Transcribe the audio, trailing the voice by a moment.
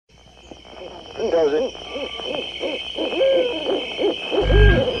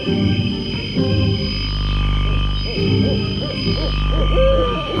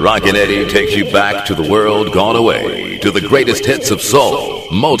Rockin Eddy takes you back to the world gone away, to the greatest hits of soul,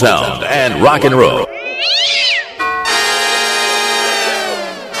 Motown, and rock and roll.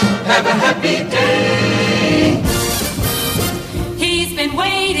 Have a happy day. He's been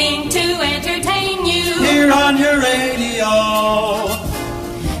waiting to entertain you Here on your radio.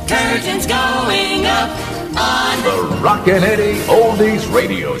 Curtains going up on The Rockin Eddy Oldies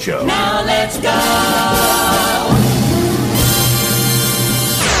Radio Show. Now let's go.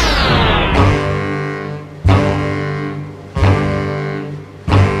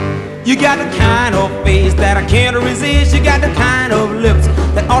 You got the kind of face that I can't resist. You got the kind of lips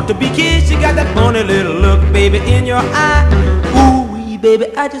that ought to be kissed. You got that funny little look, baby, in your eye. Ooh, baby,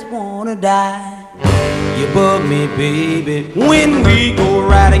 I just wanna die. You bug me, baby. When we go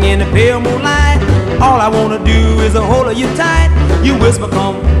riding in the pale moonlight, all I wanna do is hold you tight. You whisper,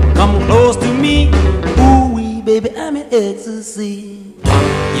 come close to me. Ooh, baby, I'm in ecstasy.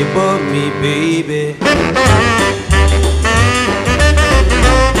 You bug me, baby.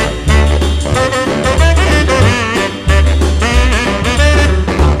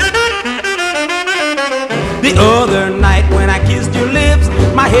 The other night when I kissed your lips,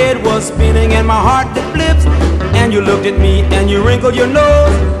 my head was spinning and my heart did flips. And you looked at me and you wrinkled your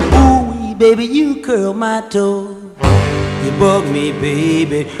nose. Ooh, baby, you curled my toes. You bug me,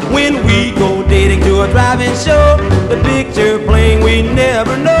 baby. When we go dating to a drive-in show, the picture playing we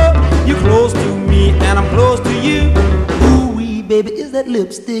never know. You close to me and I'm close to you. Ooh, baby, is that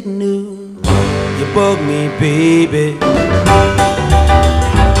lipstick new? You bug me, baby.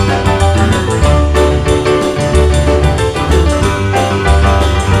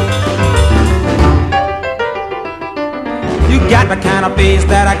 You got the kind of face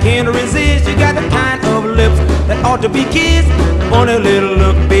that I can't resist. You got the kind of lips that ought to be kissed. Funny little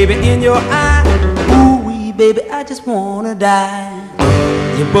look, baby, in your eye. Ooh, baby, I just wanna die.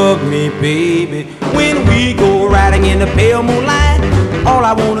 You bug me, baby. When we go riding in the pale moonlight, all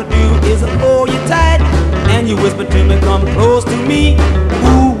I wanna do is hold you tight. And you whisper to me, come close to me.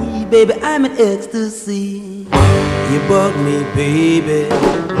 Ooh, baby, I'm in ecstasy. You bug me, baby.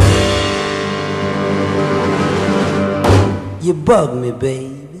 You bug me,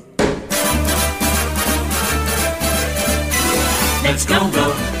 baby. Let's go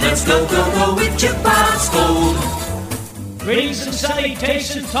with Jukebox Gold. Greetings and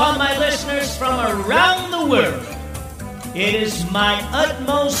salutations to all my listeners from around the world. It is my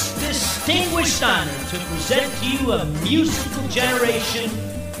utmost distinguished honor to present to you a musical generation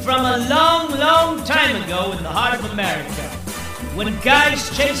from a long, long time ago in the heart of America, when guys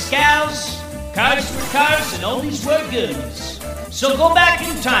chased gals, cars were cars, and oldies were goodies. So go back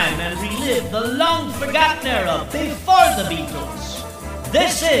in time and relive the long-forgotten era before the Beatles.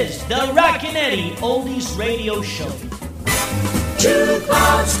 This is the Rockin Eddy Oldies Radio Show.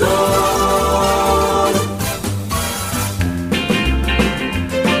 Jukebox Gold.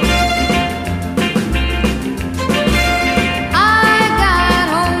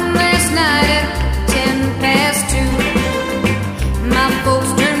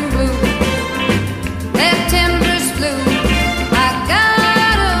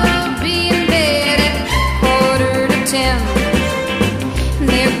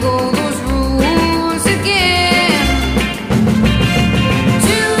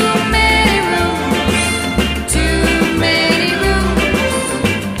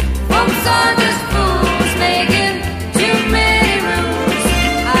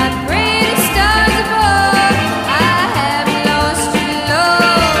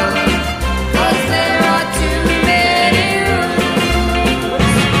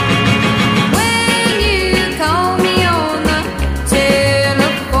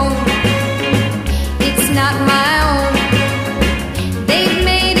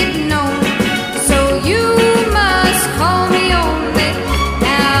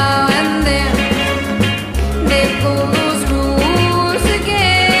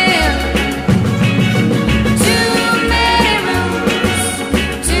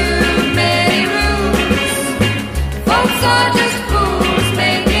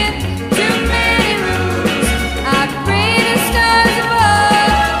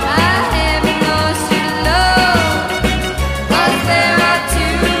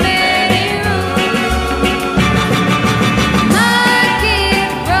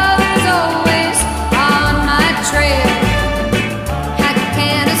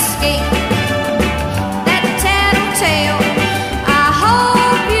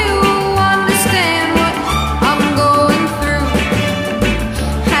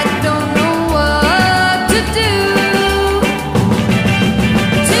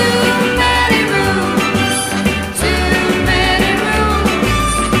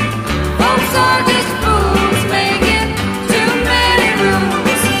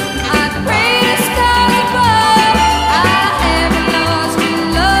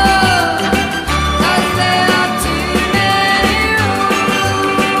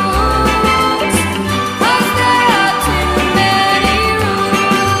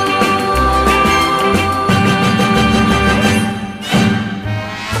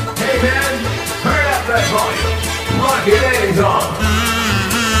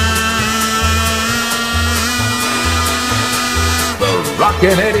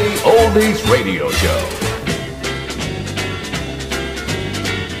 Rockin Eddy Oldies Radio Show.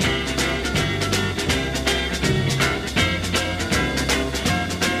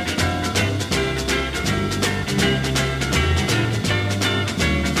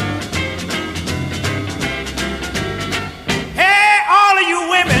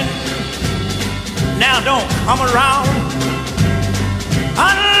 Don't come around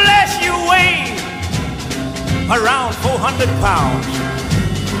unless you weigh around 400 pounds.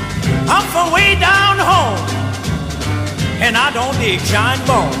 I'm from way down home and I don't dig shine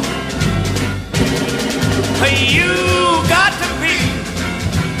bone. You got to be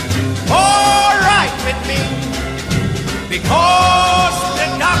all right with me because the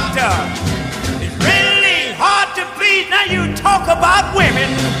doctor is really hard to please. Now you talk about women,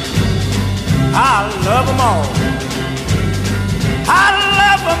 I love them all. I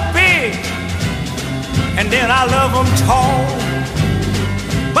love them big, and then I love them tall.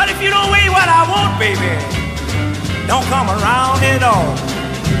 But if you don't weigh what I want, baby, don't come around at all.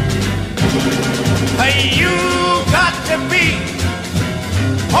 You got to be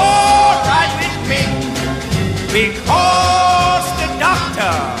all right with me because the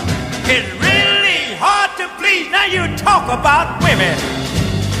doctor is really hard to please. Now you talk about women,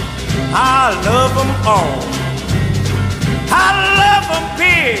 I love them all. I love them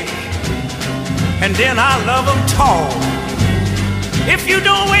big, and then I love them tall. If you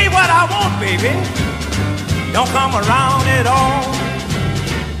don't weigh what I want, baby, don't come around at all.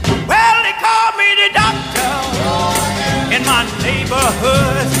 Well, they call me the doctor in my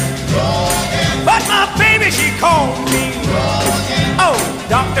neighborhood, but my baby, she called me, oh,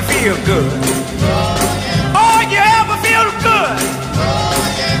 Dr. Feelgood. Oh, you ever feel good?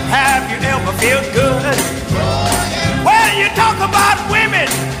 Have you ever feel good? Well, you talk about women,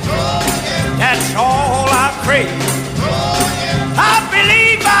 that's all I crave. I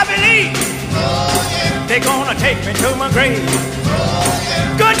believe they're gonna take me to my grave.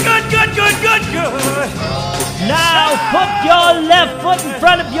 Good. Now put your left foot in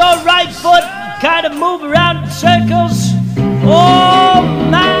front of your right foot, kind of move around in circles. Oh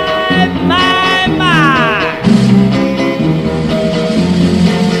my, my, my.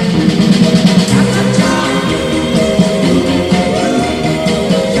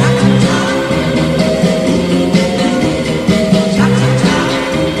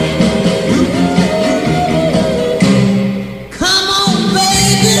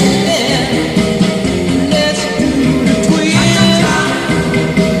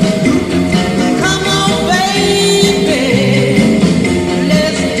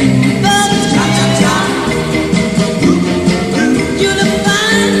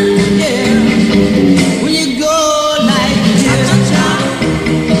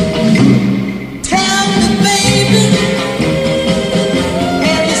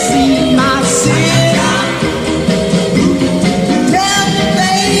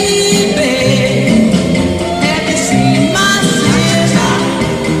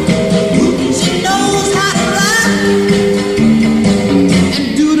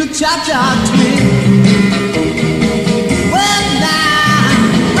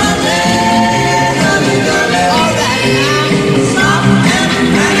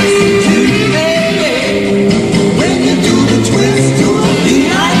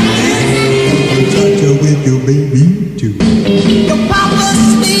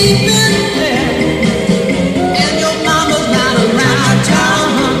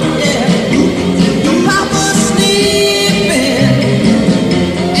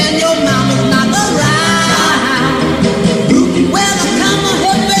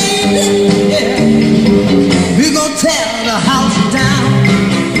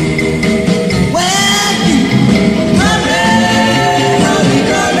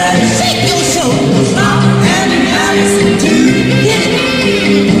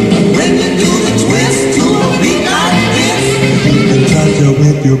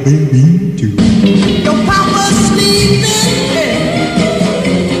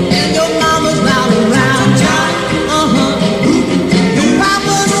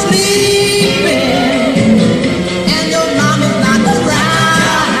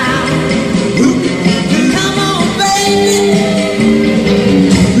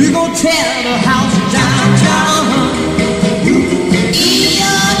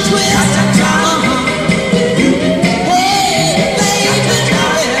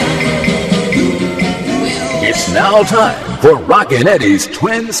 Now time for Rockin Eddy's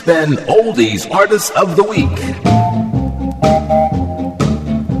Twin Spin Oldies Artist of the Week.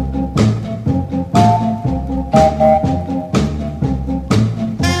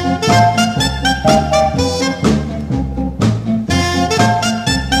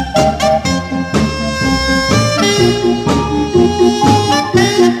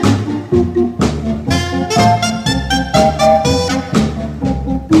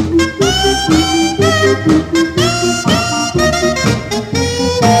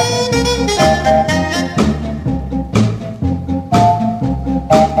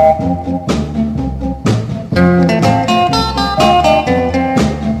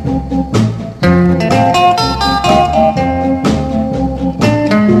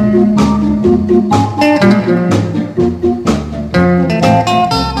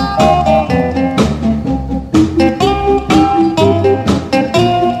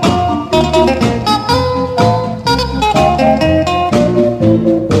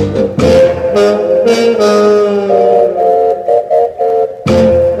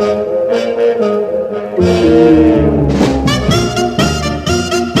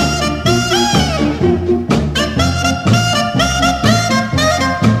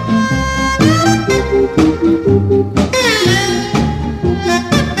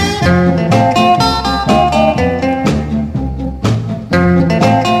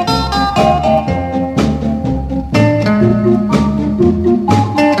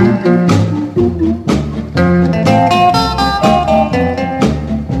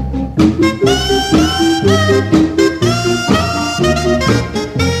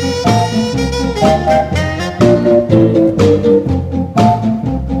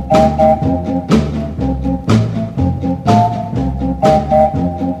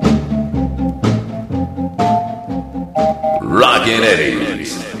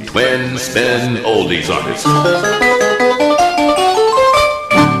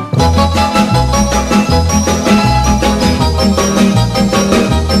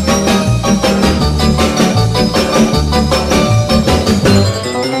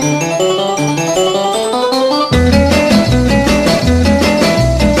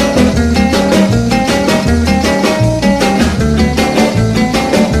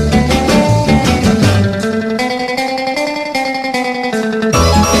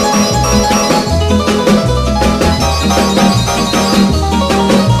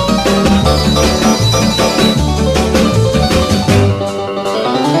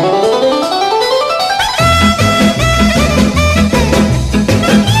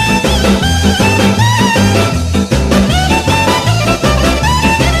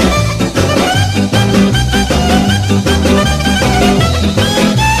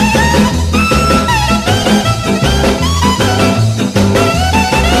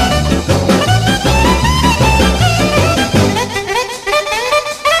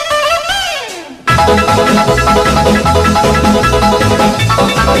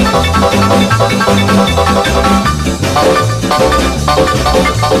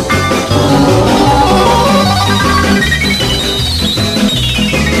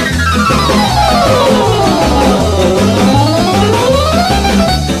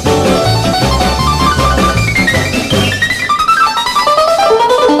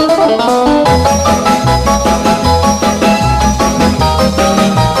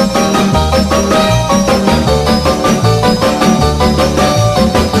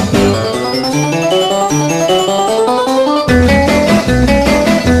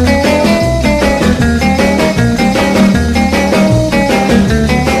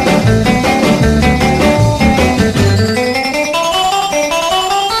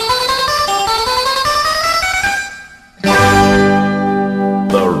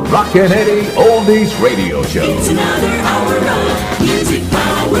 Rockin Eddy Oldies Radio Show. It's another hour of music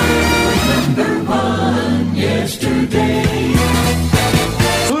power. #1 yesterday.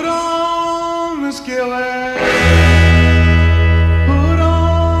 Put on the skillet. Put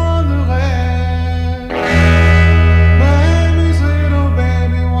on the red. Baby's little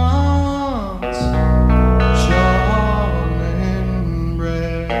baby wants Shortnin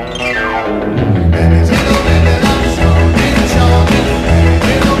bread. Baby's little baby loves Shortnin, Shortnin.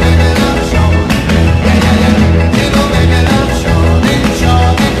 Little baby loves Shortnin. Yeah, yeah, yeah. Little baby loves Shortnin,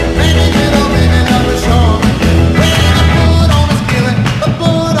 Shortnin. Baby, little baby loves Shortnin. When I put on the skillet, I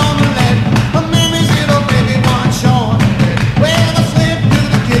put on the lead. But baby's little baby wants Shortnin. When I slip to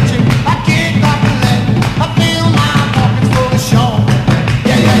the kitchen, I kick off the lead. I fill my pockets full of Shortnin.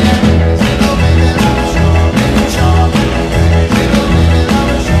 Yeah, yeah, yeah. Little baby loves Shortnin, Shortnin. Little baby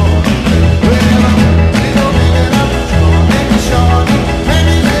loves Shortnin. Well, little baby loves Shortnin, Shortnin.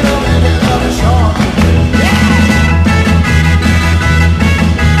 Baby, little baby loves Shortnin.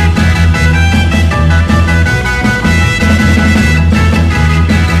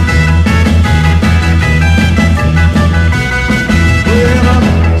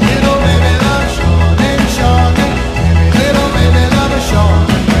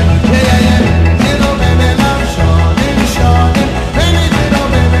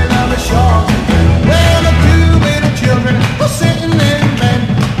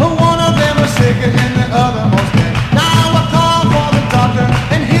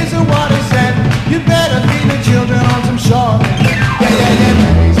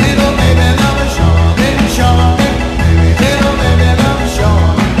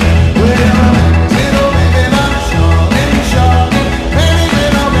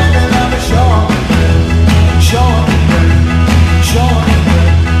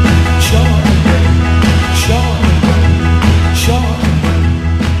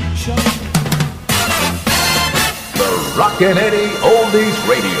 Rockin Eddy Oldies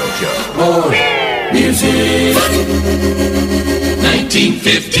Radio Show. More music.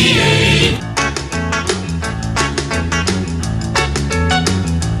 1958.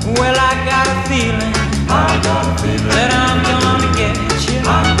 Well, I got a feeling that I'm gonna get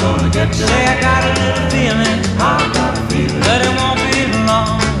you. Say I got a little feeling that it won't be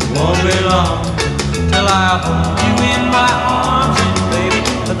long till I hold you in my arms, and baby,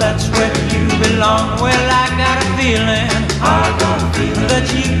 that's where you belong. Well, I got a feeling that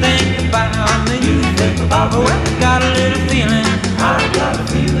you think about me. Well, I got a little feeling,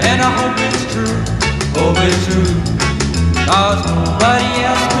 and I hope it's true. 'Cause nobody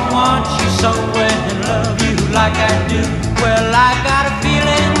else could want you so and love you like I do. Well, I got a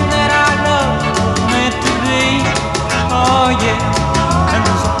feeling that our love was meant to be. Oh yeah, and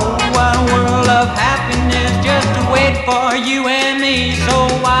there's a whole wide world of happiness just to wait for you and me. So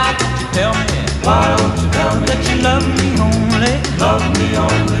why don't you tell me? That you love me only?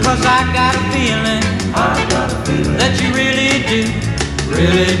 'Cause I got a feeling that you really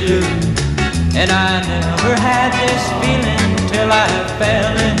do. And I never had this feeling till I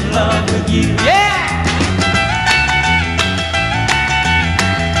fell in love with you. Yeah!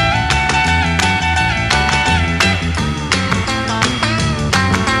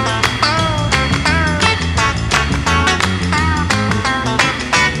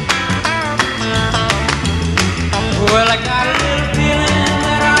 Well, I got a little feeling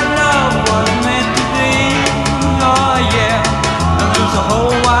that our love was meant to be. Oh yeah, and there's a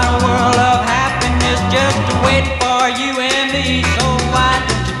whole wide world of happiness just to wait for you and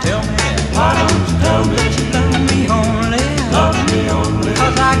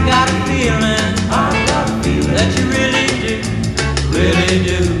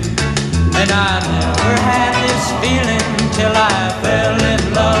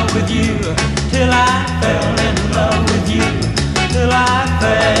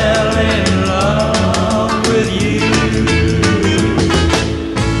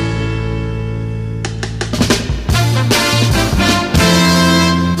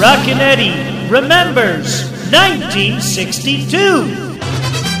remembers 1962.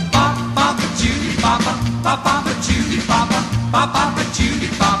 Papa Judy, Papa, Papa Judy, Papa, Papa Judy,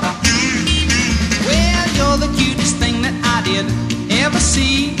 Papa. Well, you're the cutest thing that I did ever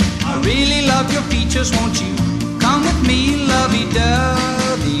see. I really love your features, won't you come with me,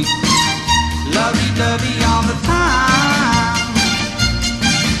 lovey-dovey, lovey-dovey all the time.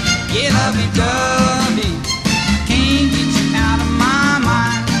 Yeah, lovey-dovey, I can't get you out of my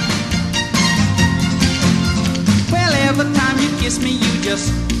mind. Well, every time you kiss me, you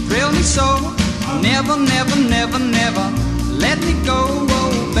just thrill me so. Never, never, never, never let me go,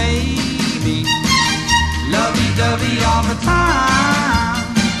 oh baby, lovey-dovey all the time.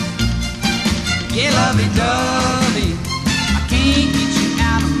 Yeah, lovey-dovey, I can't get you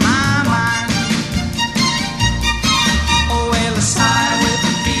out of my mind. Oh, well, I sigh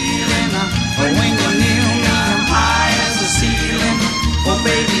with a feeling, when you're near me, I'm high as the ceiling. Oh,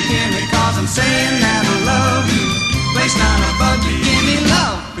 baby, hear me, 'cause I'm saying that I love you. Place down above you, give me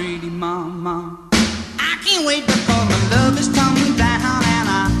love, pretty mama. I can't wait because my love is tumbling down and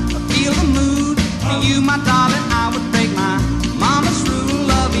I feel the mood. For you, my darling, I would break my mama's rule,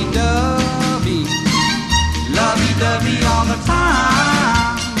 lovey-dovey, lovey-dovey all the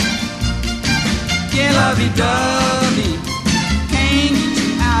time. Yeah, lovey-dovey, can't get you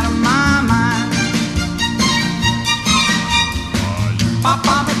out of my mind.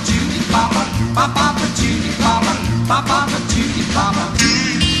 Papa Judy, Papa, Papa Judy, Papa, Papa Judy, Papa.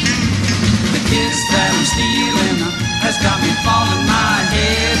 The kiss that I'm stealing has got me falling, my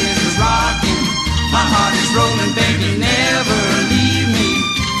head is rocking, my heart is rolling, baby, never leave me.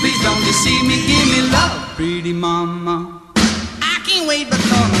 Please don't deceive me, give me love, pretty mama. I can't wait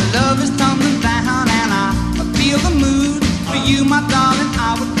because my love is tumbling down and I feel the mood. For you, my darling, I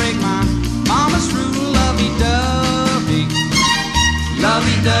would break my mama's rule, lovey-dovey,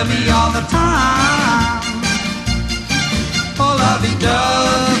 lovey-dovey all the time. Oh,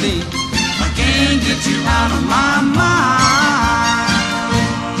 lovey-dovey, I can't get you out of my mind.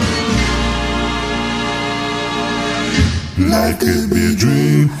 Life could be a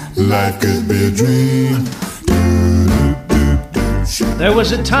dream, life could be a dream. There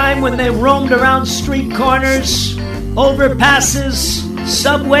was a time when they roamed around street corners, overpasses,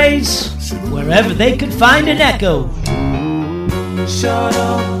 subways, wherever they could find an echo.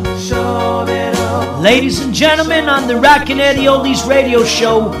 Ladies and gentlemen, on the Rockin Eddy Oldies radio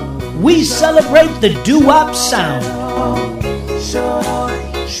show, we celebrate the Doo-Wop sound.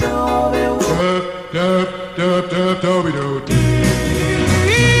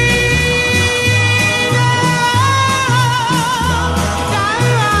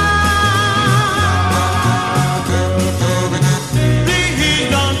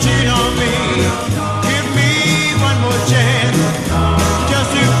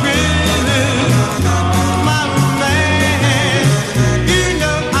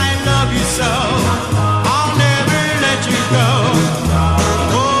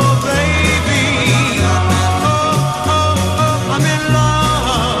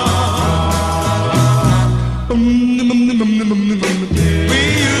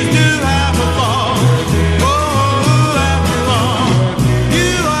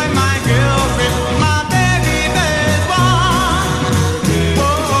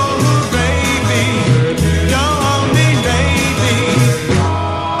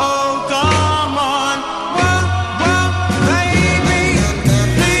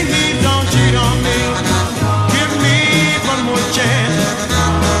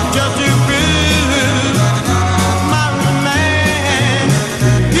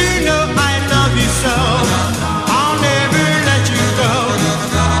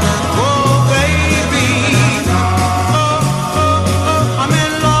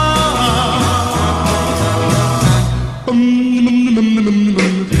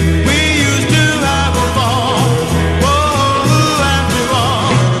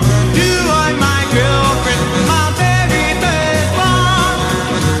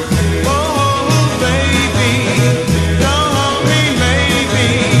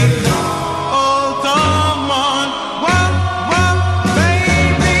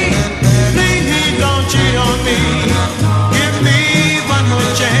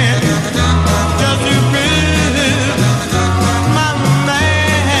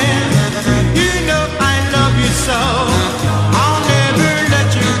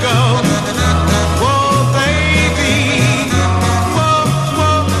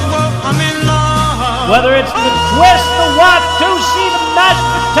 Whether it's the twist, the Watusi, the mashed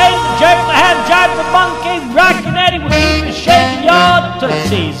potato, the jerk, the ham jive, the monkey, Rockin Eddy will keep you shaking your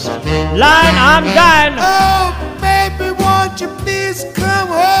tootsies. Line, I'm dying. Oh, baby, won't you please come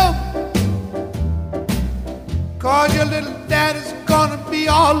home? 'cause your little daddy's gonna be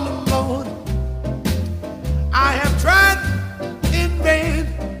all alone. I have tried in vain,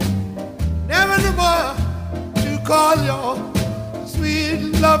 never no more to call your sweet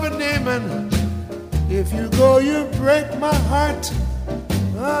loving name, and if you go, you break my heart.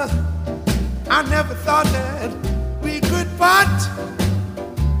 I never thought that we could part.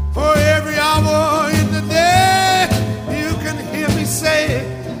 For every hour in the day, you can hear me say,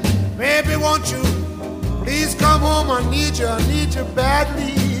 baby, won't you please come home? I need you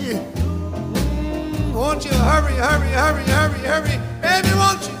badly. Won't you hurry, hurry, hurry, hurry, hurry? Baby,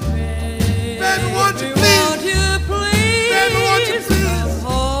 won't you? Baby, won't you please? Won't you please? Baby, won't you please?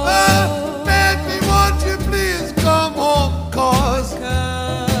 Baby, won't you please come home? 'Cause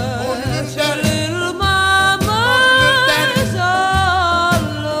your little mama's all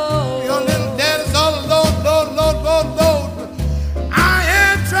alone. Your little daddy's all alone, Lord. I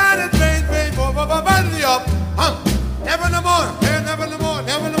have tried it, baby, up. Never no more, never no more,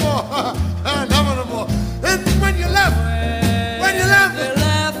 never no more, never no more. And when you left,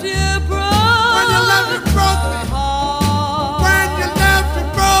 you broke. When you left, you broke me. When you left, you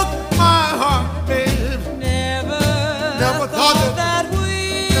broke my heart, babe. Never thought that we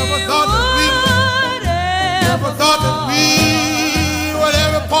would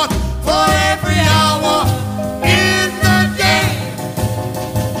ever part. For every hour in the day,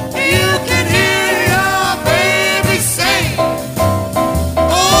 you can hear your baby say,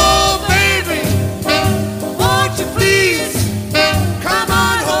 oh baby, won't you please come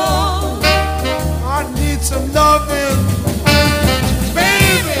on home? I need some loving.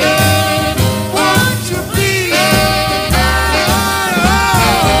 Baby, won't you please come on home?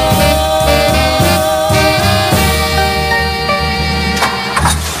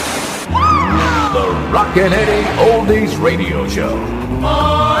 The Rockin Eddy Oldies Radio Show.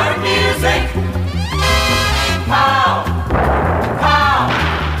 More music. Pow, pow,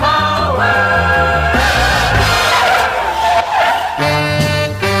 power.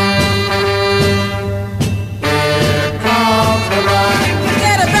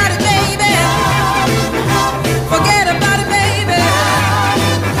 Forget about it, baby. Forget about it, baby.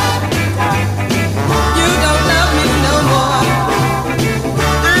 You don't love me no more.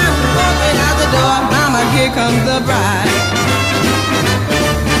 I'm walking out the door. Mama, here comes the bride.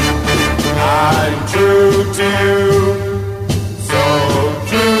 I'm true to you, so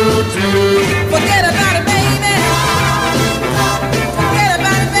true to you. Forget about it, baby. Forget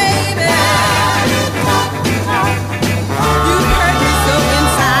about it, baby. You hurt me so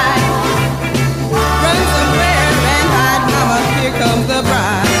inside. Run somewhere and hide, mama. Here comes the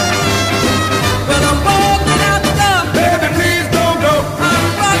bride. Well, I'm walking out the door. Baby, please don't go. I'm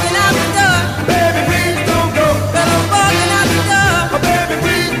walking out the door. Baby, please don't go. Well, I'm walking out the door. Baby,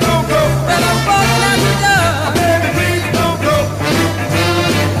 please don't go. Well, I'm walking out the door. Baby, please don't go.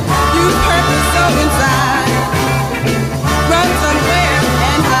 You hurt me so inside. Run somewhere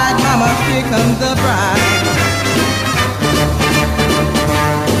and hide, mama. Here comes the bride.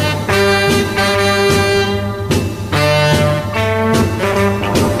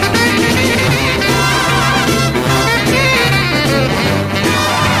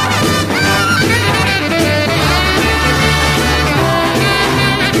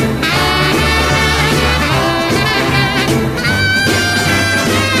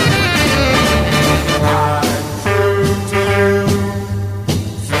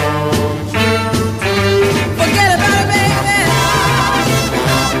 Forget about it, baby.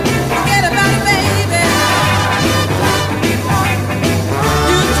 Forget about it, baby.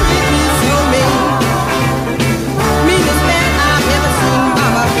 You treat me so mean. Meanest man I've ever seen.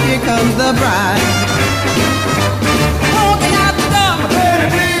 Mama, here comes the bride. Walking out the door. Baby,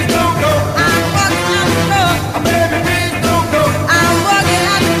 please don't go. I'm walking out the door. Baby, please don't go. I'm walking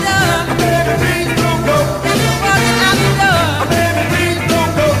out the door. Baby, please don't go. I'm walking out the door. Baby, please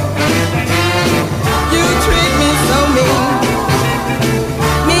don't go. You treat me so mean.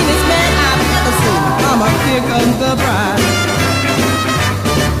 Meanest man I've ever seen. Mama, here comes the bride.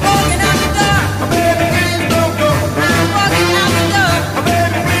 Walking out the door. Baby, please don't go. I'm walking out the door.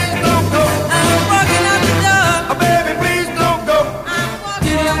 Baby, please don't go. I'm walking out the door. Baby, please don't go. I'm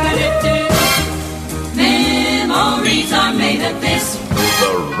walking out the door. Memories are made of this. The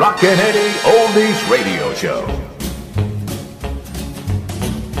Rockin Eddy Oldies Radio Show.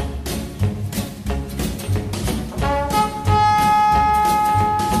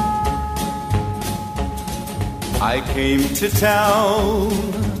 I came to town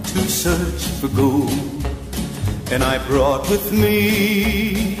to search for gold, and I brought with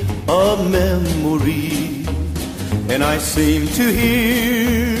me a memory, and I seem to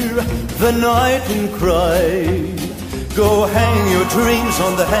hear the nightingale cry Go hang your dreams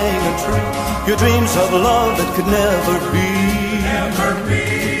on the hanging tree, your dreams of love that could never be. Never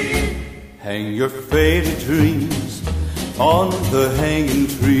be. Hang your faded dreams on the hanging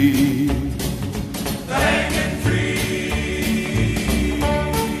tree. The hanging tree.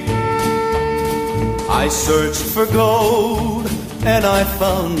 I searched for gold and I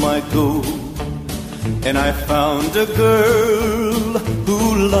found my gold. And I found a girl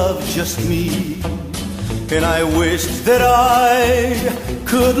who loved just me. And I wished that I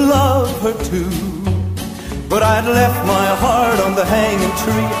could love her too. But I'd left my heart on the hanging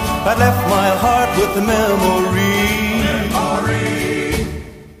tree. I'd left my heart with the memory.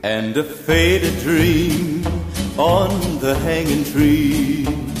 And a faded dream on the hanging tree.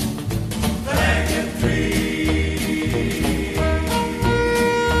 The hanging tree.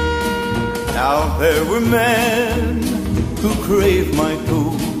 Now there were men who craved my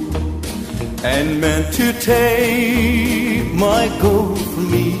gold and meant to take my gold from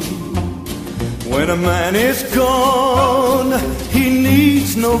me. When a man is gone, he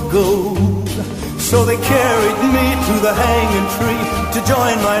needs no gold. So they carried me to the hanging tree to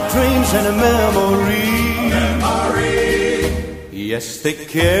join my dreams in a memory. Yes, they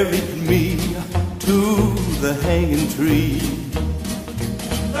carried me to the hanging tree.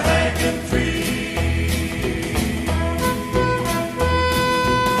 The hanging tree.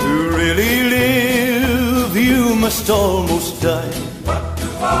 Really live, you must almost die.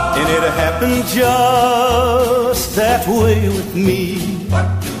 And it happened just that way with me.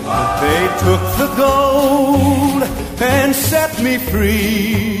 They took the gold and set me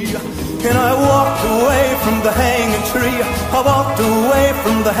free. And I walked away from the hanging tree. I walked away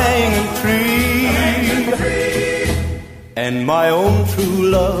from the hanging tree. And my own true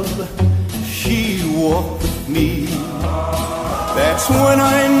love, she walked with me. That's when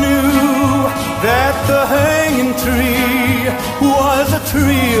I knew that the hanging tree was a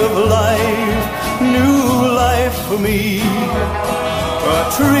tree of life, new life for me. A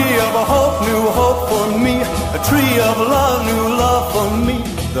tree of hope, new hope for me. A tree of love, new love for me.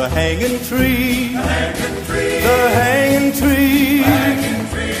 The hanging tree, the hanging tree, the hanging tree,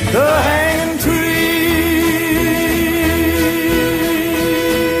 the hanging tree.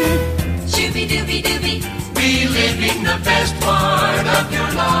 Shooby dooby dooby, reliving the best part of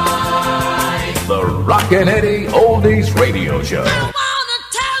your life. The Rockin Eddy Oldies Radio Show.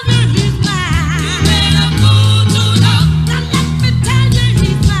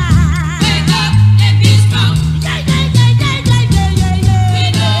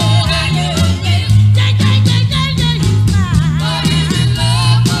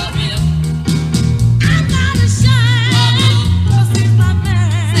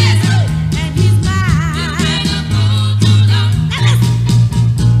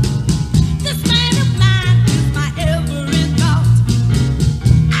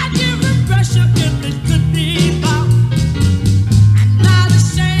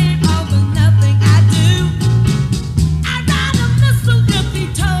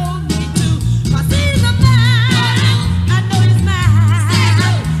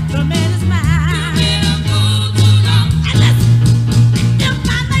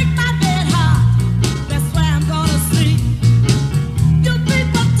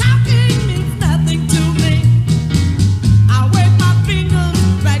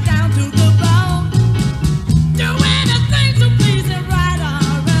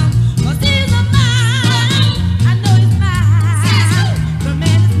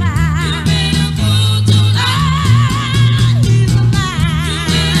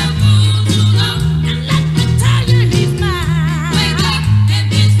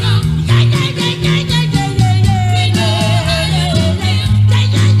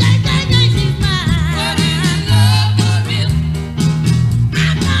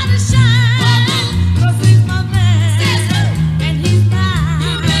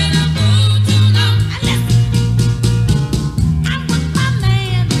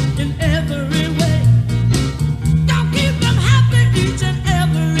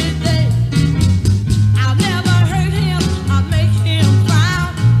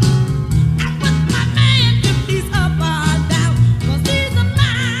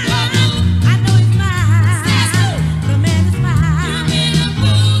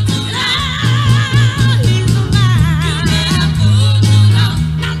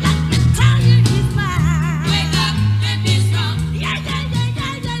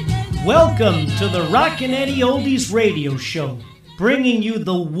 Welcome to the Rockin Eddy Oldies radio show, bringing you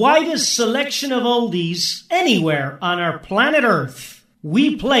the widest selection of oldies anywhere on our planet Earth.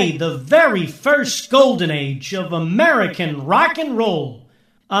 We play the very first golden age of American rock and roll.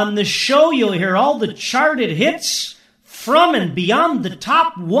 On the show, you'll hear all the charted hits, from and beyond the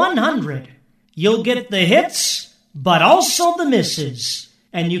top 100. You'll get the hits, but also the misses.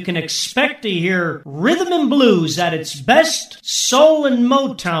 And you can expect to hear rhythm and blues at its best, soul and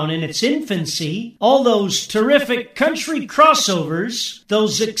Motown in its infancy, all those terrific country crossovers,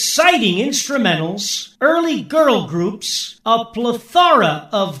 those exciting instrumentals, early girl groups, a plethora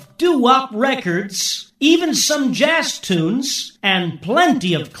of doo-wop records, even some jazz tunes, and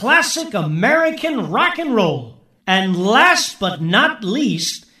plenty of classic American rock and roll. And last but not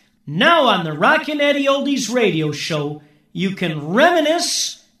least, now on the Rockin Eddy Oldies radio show, you can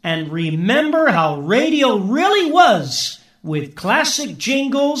reminisce and remember how radio really was with classic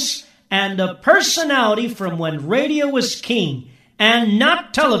jingles and a personality from when radio was king and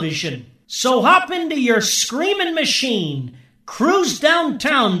not television. So hop into your screaming machine, cruise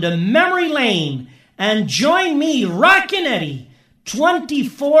downtown to Memory Lane, and join me, Rockin Eddy,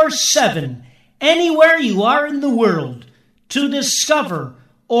 24/7, anywhere you are in the world, to discover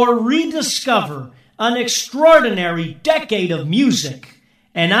or rediscover an extraordinary decade of music,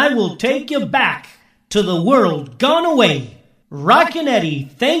 and I will take you back to the world gone away. Rockin Eddy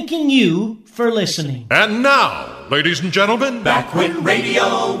thanking you for listening. And now, ladies and gentlemen, Back when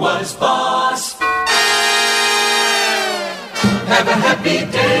radio was boss. Have a happy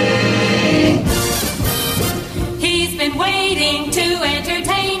day. He's been waiting to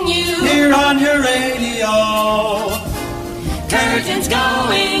entertain you. Here on your radio. Curtains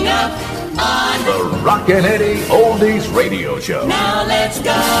going up on. The Rockin Eddy Oldies Radio Show. Now let's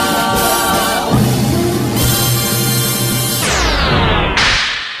go.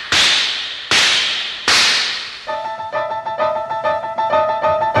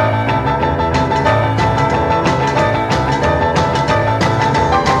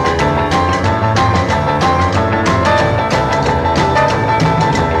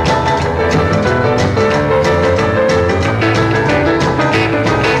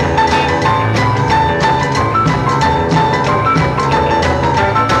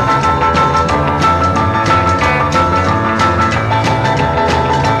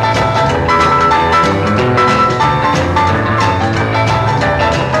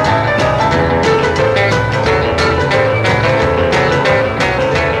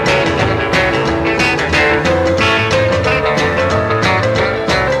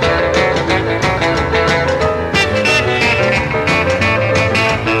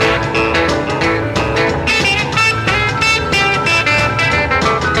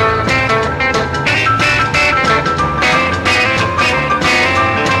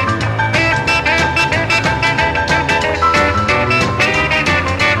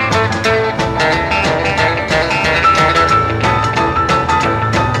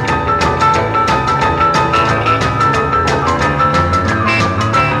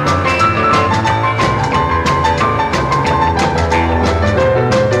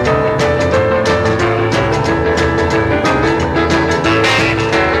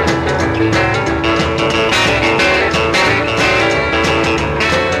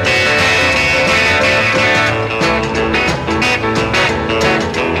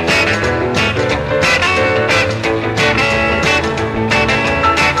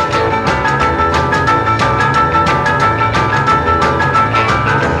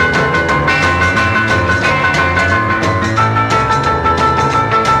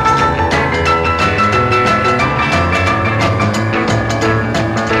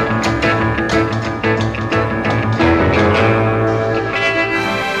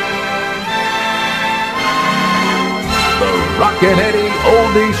 Rockin Eddy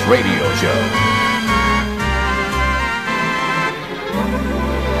Oldies Radio Show.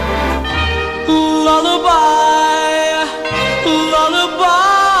 Lullaby,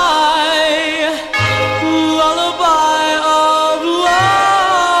 lullaby, lullaby of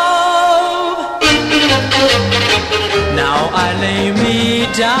love. Now I lay me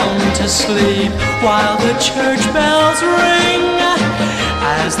down to sleep while the church bells ring.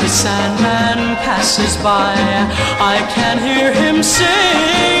 As the Sandman passes by, I can hear him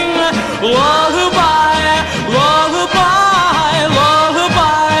sing. Lullaby, lullaby,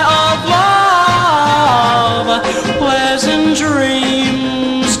 lullaby of love. Pleasant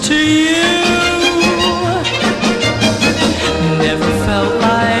dreams to you. Never felt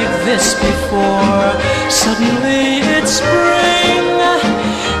like this before. Suddenly it's spring.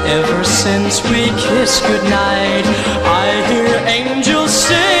 Ever since we kissed goodnight, I hear angels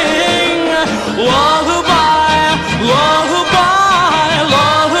sing. Lullaby, lullaby,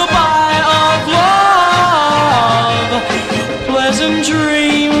 lullaby of love. Pleasant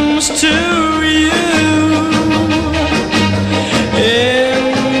dreams to you.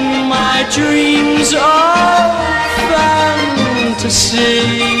 In my dreams of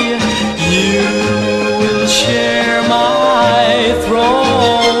you will share my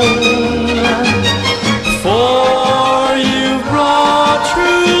throne. For you brought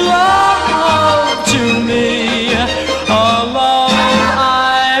true love to me, a love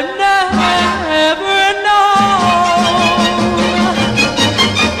I've never known.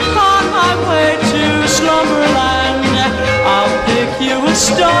 On my way to slumberland, I'll pick you a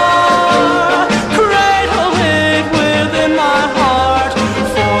star, cradle it within my heart,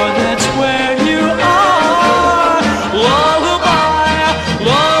 for that's where you are. Lullaby,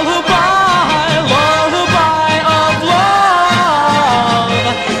 lullaby, lullaby of love,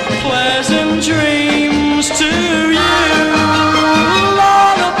 pleasant dreams to you.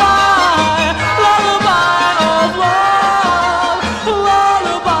 Lullaby, lullaby of love,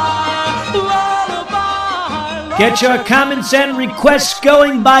 lullaby, lullaby. Get your comments and requests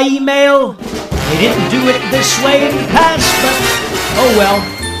going by email. They didn't do it this way in the past, but oh well.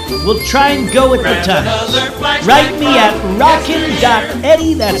 We'll try and go with the times. Write me at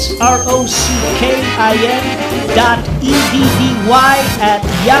rockin.eddy, that's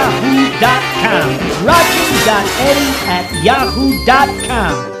rockin.eddy@yahoo.com.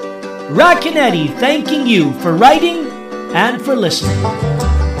 Rockin.eddy@yahoo.com. Rockin Eddy thanking you for writing and for listening.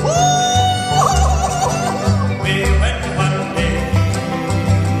 We went one day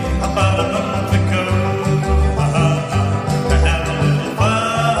about a month ago to have a little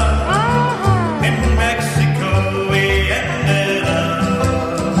fun in Mexico. We ended up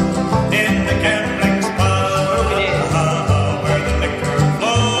in the gambling spot where the liquor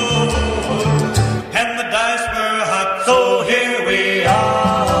flowed and the dice were hot. So here we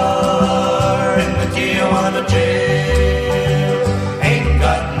are in the Tijuana jail. Ain't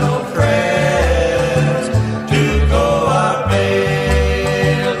got no friends to go our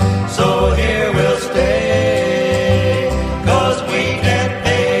bail. So here we'll stay, 'cause we can't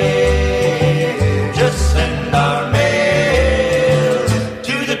pay. Just send our mail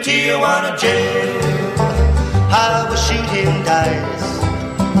to the Tijuana jail. I was shooting dice,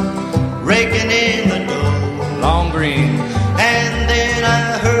 raking in the dough. Long green. And then I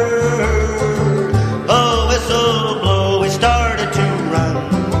heard a whistle blow. We started to run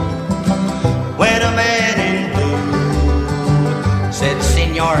when a man in blue said,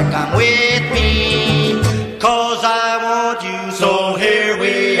 "Senor, come with me, 'cause I want you." So here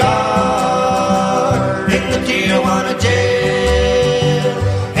we are in the Tijuana jail.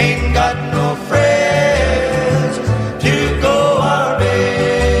 Ain't got no friends to go our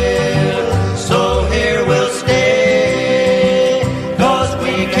bail. So here we'll stay, 'cause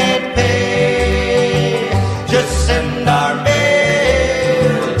we can't pay. Just send our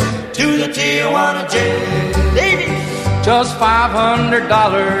mail to the Tijuana jail. Ladies! Just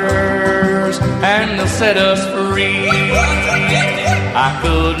 $500 and they'll set us free. I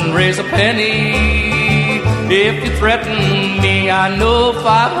couldn't raise a penny if you threatened me. I know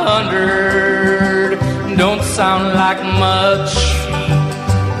 500 don't sound like much,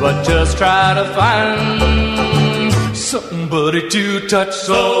 but just try to find somebody to touch.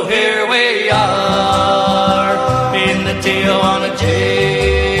 So here we are in the Tijuana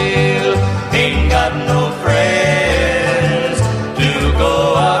jail. Ain't got no friends to go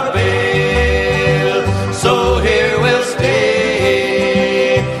our bail. So here we'll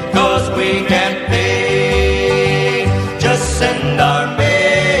stay, 'cause we can't pay. Just send our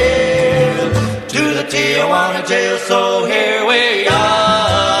mail to the Tijuana jail. So here we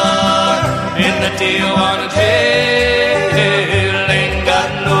are in the Tijuana jail. Ain't got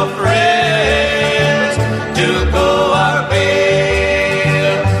no friends to go our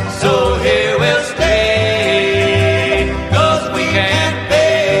bail. So here we'll stay, 'cause we can't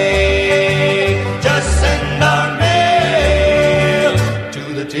pay. Just send our mail to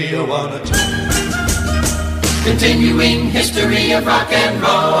the Tijuana jail. Continuing history of rock and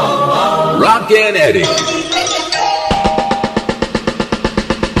roll. Rockin Eddy.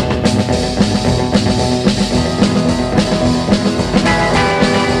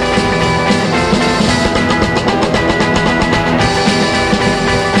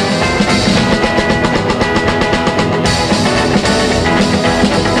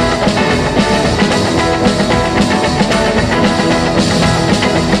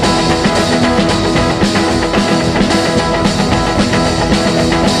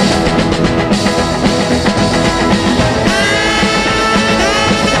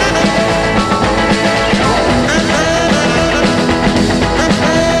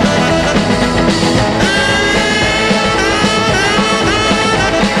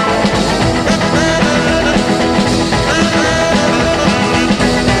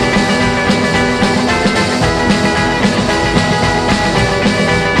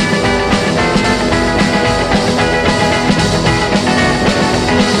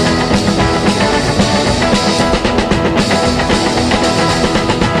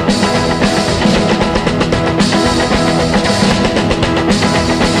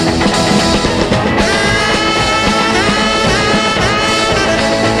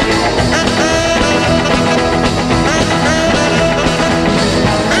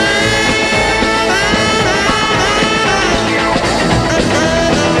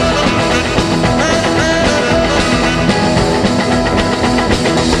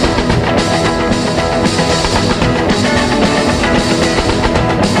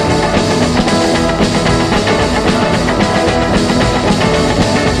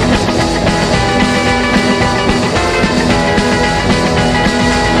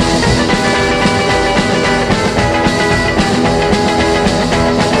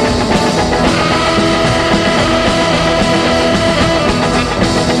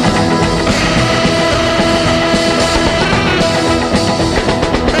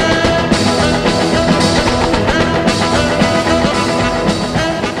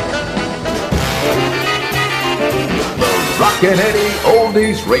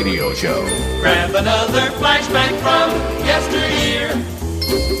 radio show. Grab another flashback from yesteryear.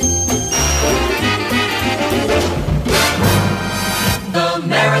 The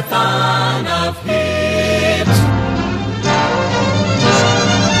marathon of hits.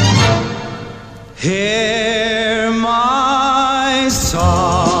 Hear my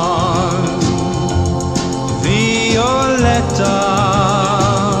song, Violetta.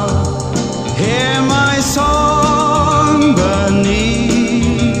 Hear my song beneath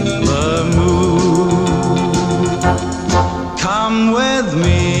the moon. Come with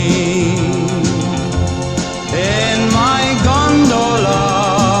me in my gondola,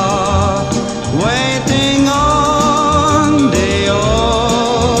 waiting on the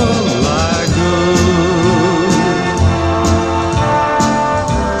old lagoon.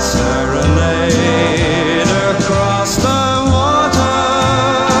 Serenade across the water.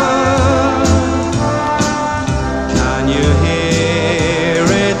 Can you hear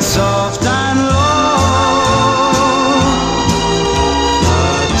it soft and low?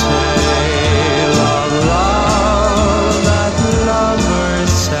 A tale of love that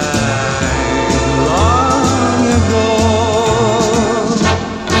lovers sang long ago.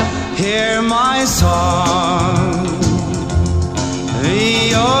 Hear my song,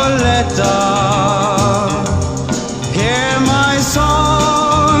 Violetta. Hear my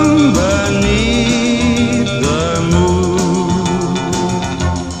song beneath the moon.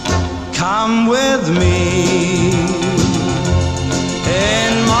 Come with me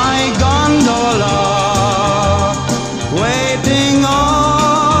in my gondola, waiting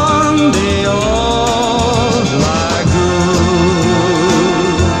on the old lagoon.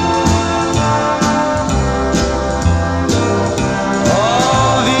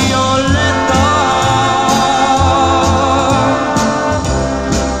 Oh, Violetta,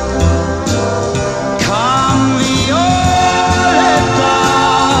 come, Violetta.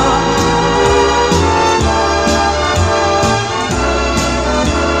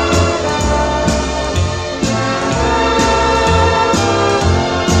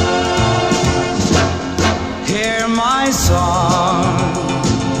 Hear my song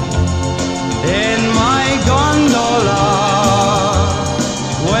in my gondola,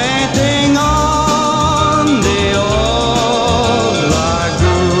 waiting on the old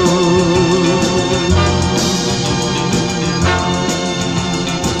lagoon.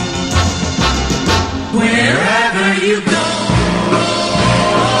 Wherever you go,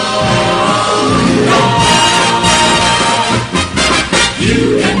 you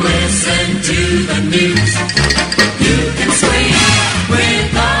can listen to the news. You can swing with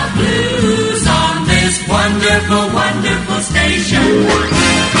the blues on this wonderful, wonderful station.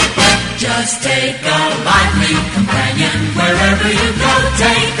 Just take a lively companion wherever you go.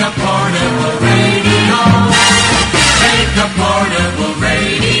 Take a portable radio. Take a portable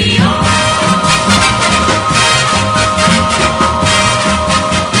radio.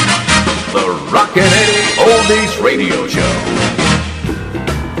 The Rockin Eddy Oldies radio show.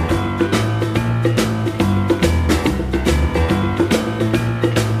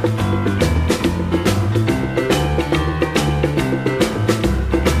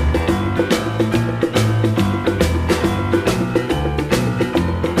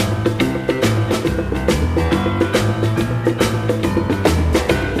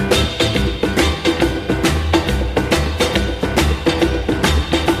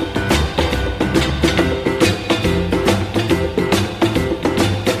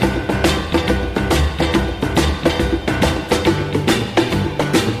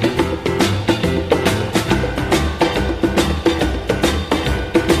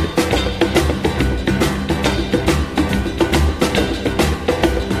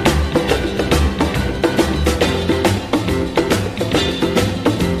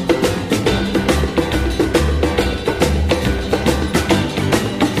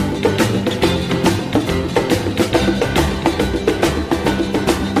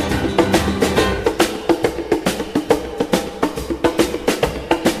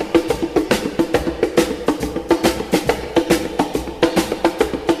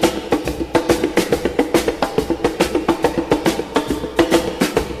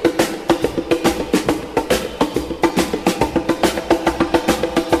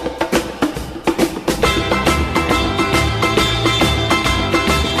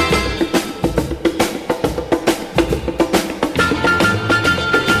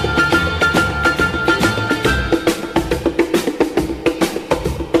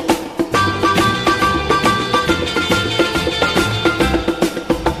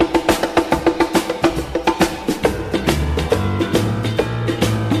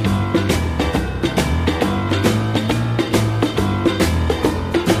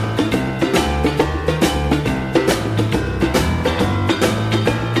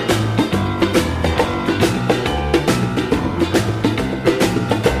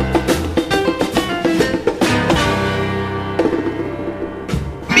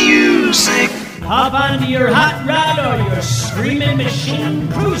 Hop onto your hot rod or your screaming machine,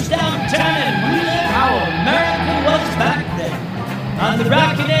 cruise downtown and relive how America was back then. On the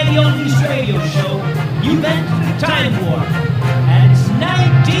Rockin Eddy Oldies radio show, you've entered the time warp. And it's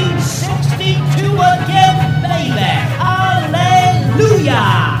 1962 again, baby. Hallelujah!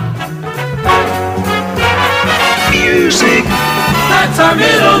 Music, that's our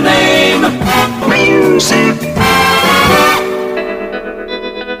middle name. Music.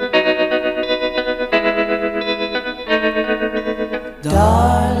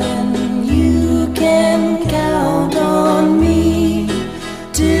 Darling, you can count on me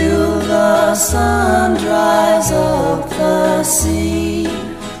till the sun dries up the sea.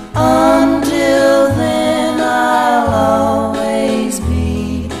 Until then, I'll always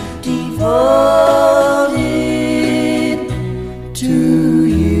be devoted to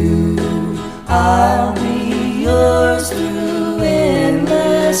you. I'll be yours through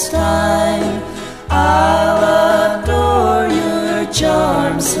endless time. I'll adore your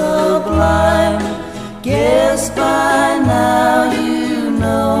charm sublime. Guess by now you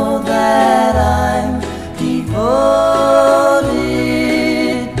know that I'm devoted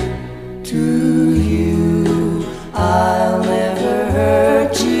to you. I'll never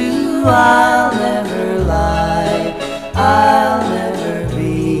hurt you, I'll never lie, I'll never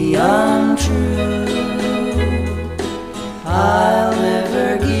be untrue. I'll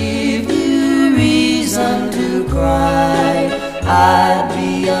never give you reason to cry. I'd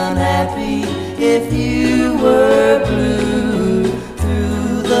be unhappy if you were blue.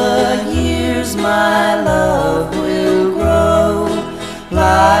 Through the years my love will grow.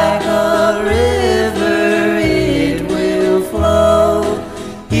 Like a river it will flow.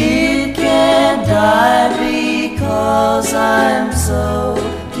 It can't die because I'm so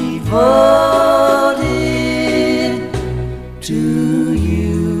devoted to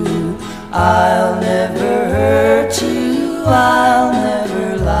you. I'll never hurt you, I'll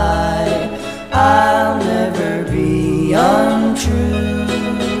never lie, I'll never be untrue.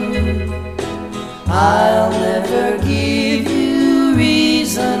 I'll never give you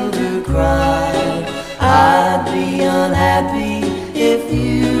reason to cry. I'd be unhappy if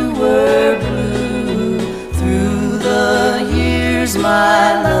you were blue. Through the years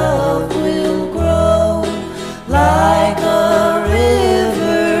my love will grow. Like a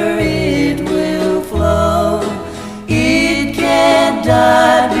river it will flow. It can't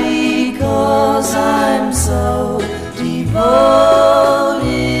die because I'm so devoted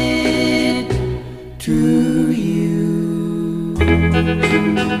to you.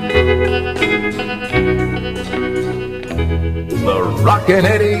 The Rockin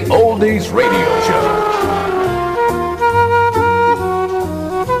Eddy Oldies Radio Show.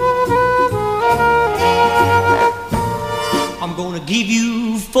 I'm gonna give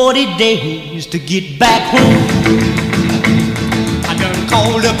you 40 days to get back home. I done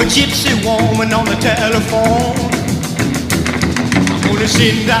called up a gypsy woman on the telephone. I'm gonna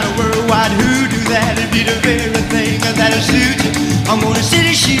send out a worldwide hoodoo that'll be the very thing that'll suit you. I'm gonna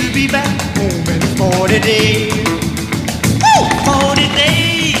say she'll be back home in 40 days. Woo! 40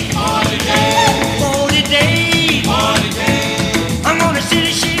 days. 40 days. 40 days. 40 days. I'm gonna say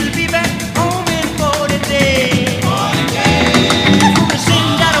she'll be back home in 40 days. 40 days. I'm gonna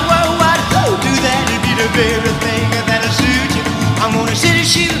send out a worldwide hoodoo that'll be the very thing that'll suit you. I'm gonna say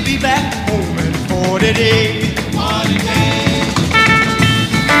she'll be back home in 40 days. 40 days.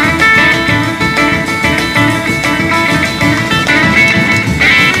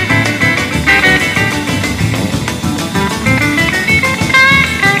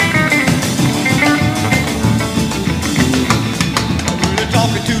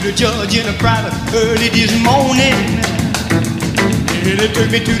 The judge in a private early this morning. Yeah, they took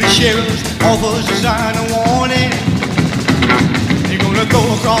me to the sheriff's office to sign a warning. They're gonna go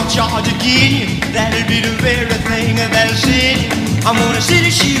across charge again. That'll be the very thing that'll send you. I'm gonna say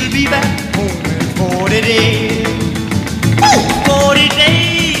that she'll be back home in 40 days. Woo! 40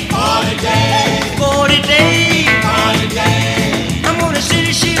 days. 40 days. 40 days. 40 days. I'm gonna say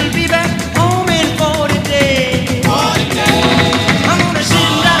that she'll be back home in 40 days. 40 days. I'm gonna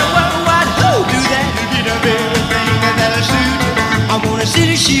send out a worldwide hoodoo that'll be the very thing that'll suit you. I'm gonna say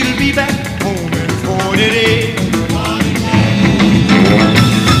that she'll be back home in 40 days. 40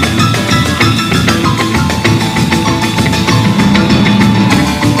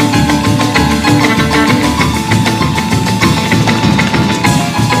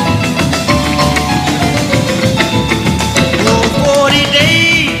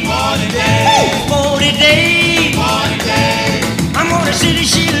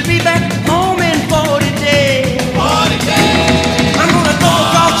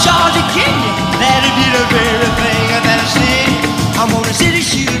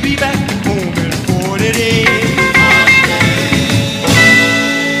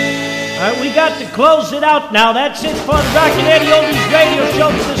 myself. Now that's it for the Rockin Eddy Oldies radio show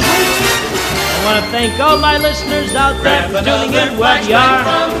for this week. I want to thank all my listeners out there for tuning in wherever you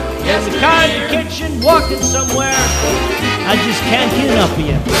are. In the car, in the kitchen, walking somewhere. I just can't get enough of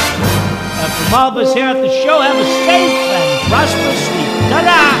you. From all of us here at the show, have a safe and prosperous week.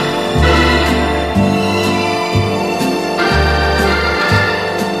 Ta-da!